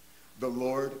 the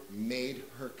Lord made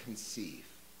her conceive.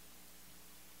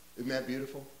 Isn't that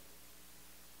beautiful?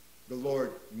 The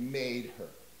Lord made her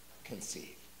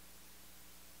conceive.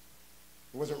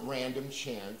 It wasn't random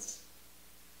chance.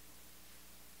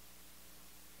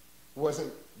 It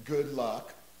wasn't good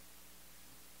luck.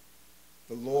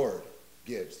 The Lord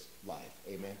gives life.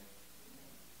 Amen.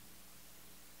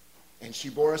 And she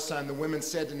bore a son. The women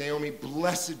said to Naomi,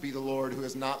 blessed be the Lord who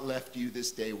has not left you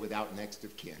this day without next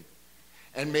of kin.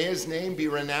 And may his name be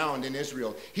renowned in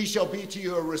Israel. He shall be to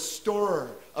you a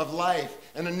restorer of life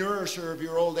and a nourisher of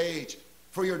your old age.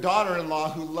 For your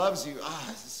daughter-in-law who loves you,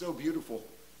 this is so beautiful,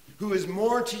 who is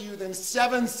more to you than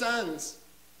 7 sons.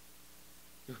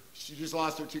 She just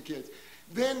lost her 2 kids.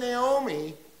 Then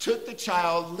Naomi took the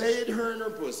child, laid her in her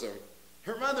bosom.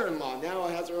 Her mother-in-law now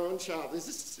has her own child. This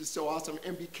is so awesome.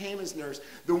 And became his nurse.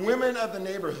 The women of the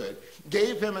neighborhood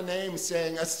gave him a name,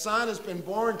 saying, a son has been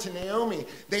born to Naomi.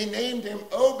 They named him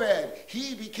Obed.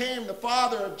 He became the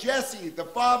father of Jesse, the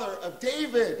father of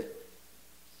David.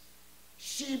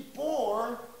 She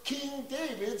bore King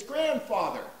David's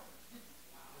grandfather.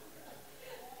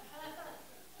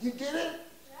 You get it?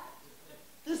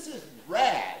 This is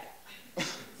rad.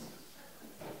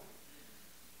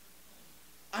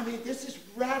 I mean, this is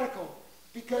radical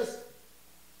because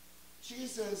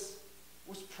Jesus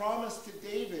was promised to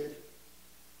David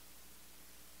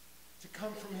to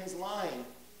come from his line.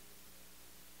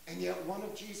 And yet one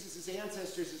of Jesus'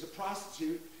 ancestors is a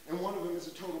prostitute and one of them is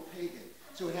a total pagan.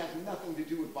 So it has nothing to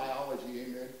do with biology,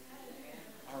 amen?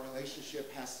 Our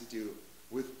relationship has to do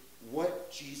with what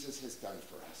Jesus has done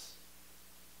for us.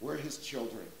 We're his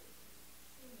children.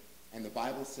 And the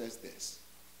Bible says this.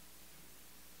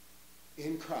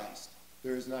 In Christ,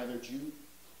 there is neither Jew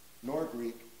nor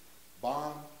Greek,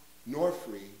 bond nor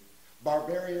free,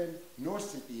 barbarian nor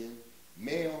Scythian,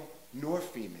 male nor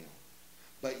female,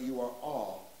 but you are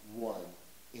all one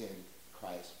in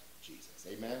Christ Jesus.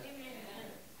 Amen?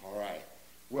 Amen. All right.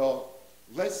 Well,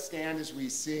 let's stand as we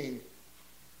sing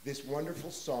this wonderful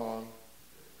song,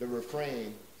 the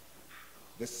refrain,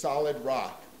 The Solid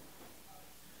Rock.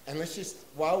 And let's just,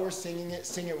 while we're singing it,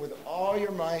 sing it with all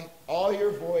your might, all your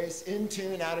voice, in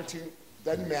tune, out of tune,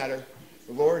 doesn't matter.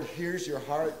 The Lord hears your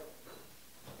heart,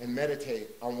 and meditate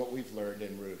on what we've learned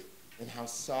in Ruth and how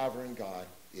sovereign God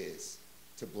is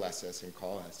to bless us and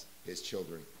call us his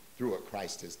children through what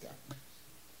Christ has done.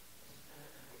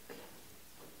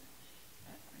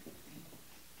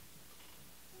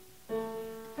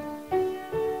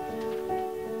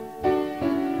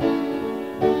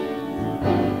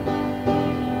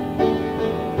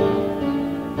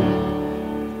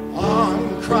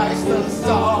 Christ the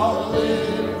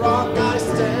solid rock I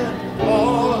stand,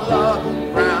 all of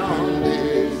the ground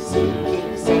is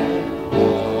sinking sand,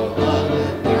 all of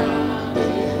the ground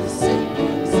is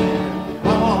sinking sand.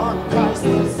 On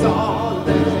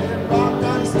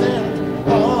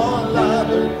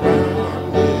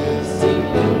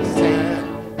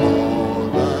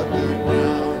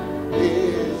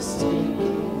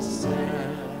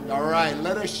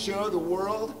to show the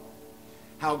world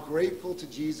how grateful to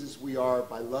Jesus we are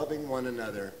by loving one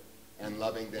another and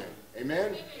loving them.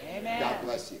 Amen? Amen. God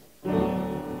bless you.